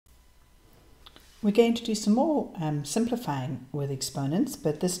We're going to do some more simplifying with exponents,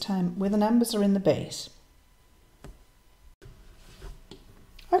 but this time where the numbers are in the base.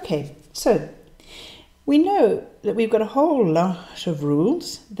 Okay, so we know that we've got a whole lot of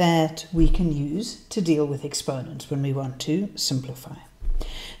rules that we can use to deal with exponents when we want to simplify.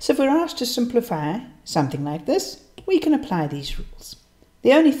 So if we're asked to simplify something like this, we can apply these rules.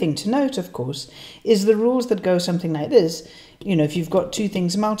 The only thing to note, of course, is the rules that go something like this. You know, if you've got two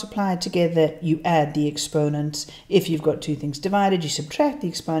things multiplied together, you add the exponents. If you've got two things divided, you subtract the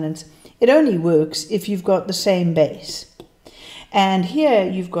exponents. It only works if you've got the same base. And here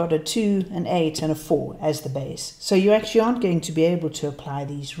you've got a 2, an 8, and a 4 as the base. So you actually aren't going to be able to apply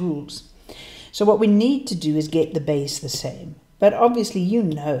these rules. So what we need to do is get the base the same. But obviously you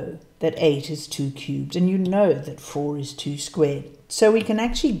know that 8 is 2 cubed, and you know that 4 is 2 squared. So we can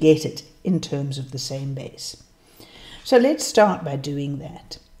actually get it in terms of the same base. So let's start by doing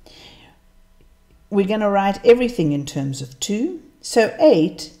that. We're going to write everything in terms of 2. So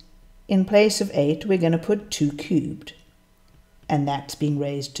 8, in place of 8, we're going to put 2 cubed. And that's being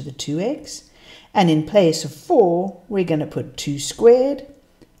raised to the 2x. And in place of 4, we're going to put 2 squared.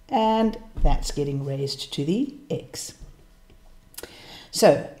 And that's getting raised to the x.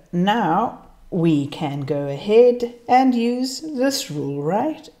 So now we can go ahead and use this rule,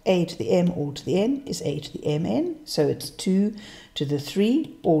 right? A to the m all to the n is a to the mn. So it's 2 to the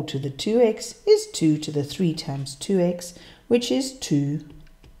 3 all to the 2x is 2 to the 3 times 2x, which is 2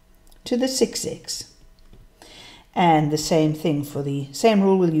 to the 6x. And the same thing for the same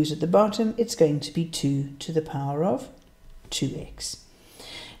rule we'll use at the bottom. It's going to be 2 to the power of 2x.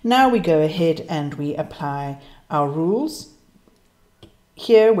 Now we go ahead and we apply our rules.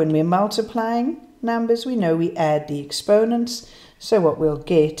 Here, when we're multiplying numbers, we know we add the exponents. So what we'll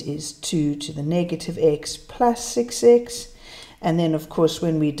get is 2 to the negative x plus 6x. And then, of course,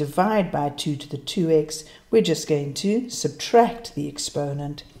 when we divide by 2 to the 2x, we're just going to subtract the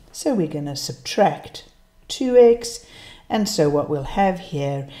exponent. So we're going to subtract 2x. And so what we'll have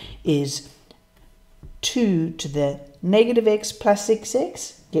here is 2 to the negative x plus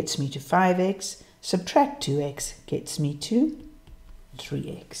 6x gets me to 5x. Subtract 2x gets me to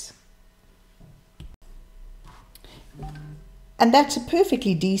 3x. And that's a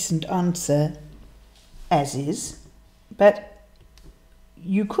perfectly decent answer as is, but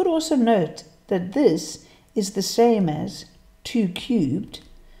you could also note that this is the same as 2 cubed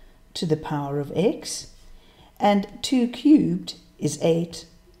to the power of x, and 2 cubed is 8.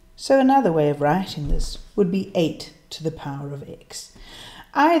 So another way of writing this would be 8 to the power of x.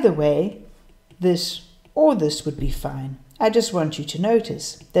 Either way, this or this would be fine. I just want you to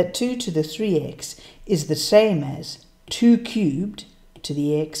notice that 2 to the 3x is the same as 2 cubed to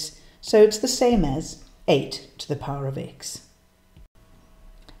the x, so it's the same as 8 to the power of x.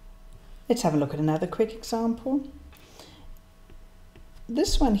 Let's have a look at another quick example.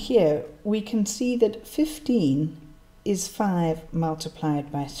 This one here, we can see that 15 is 5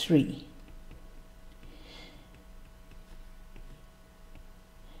 multiplied by 3.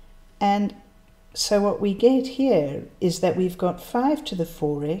 And so what we get here is that we've got 5 to the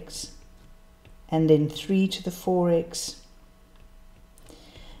 4x, and then 3 to the 4x,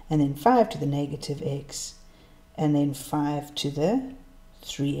 and then 5 to the negative x, and then 5 to the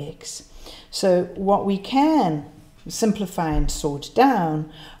 3x. So what we can simplify and sort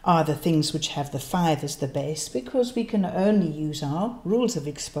down are the things which have the 5 as the base, because we can only use our rules of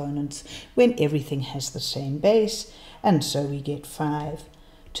exponents when everything has the same base. And so we get 5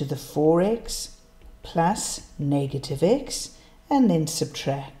 to the 4x plus negative x, and then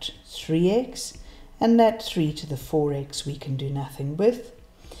subtract 3x, and that 3 to the 4x we can do nothing with.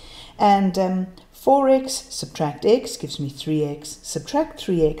 And 4x subtract x gives me 3x, subtract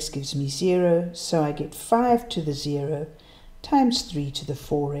 3x gives me 0, so I get 5 to the 0 times 3 to the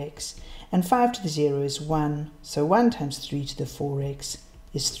 4x, and 5 to the 0 is 1, so 1 times 3 to the 4x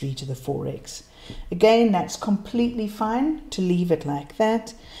is 3 to the 4x. Again, that's completely fine to leave it like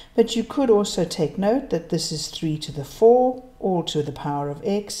that, but you could also take note that this is 3 to the 4, all to the power of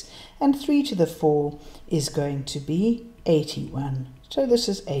x, and 3 to the 4 is going to be 81. So this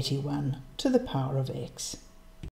is 81 to the power of x.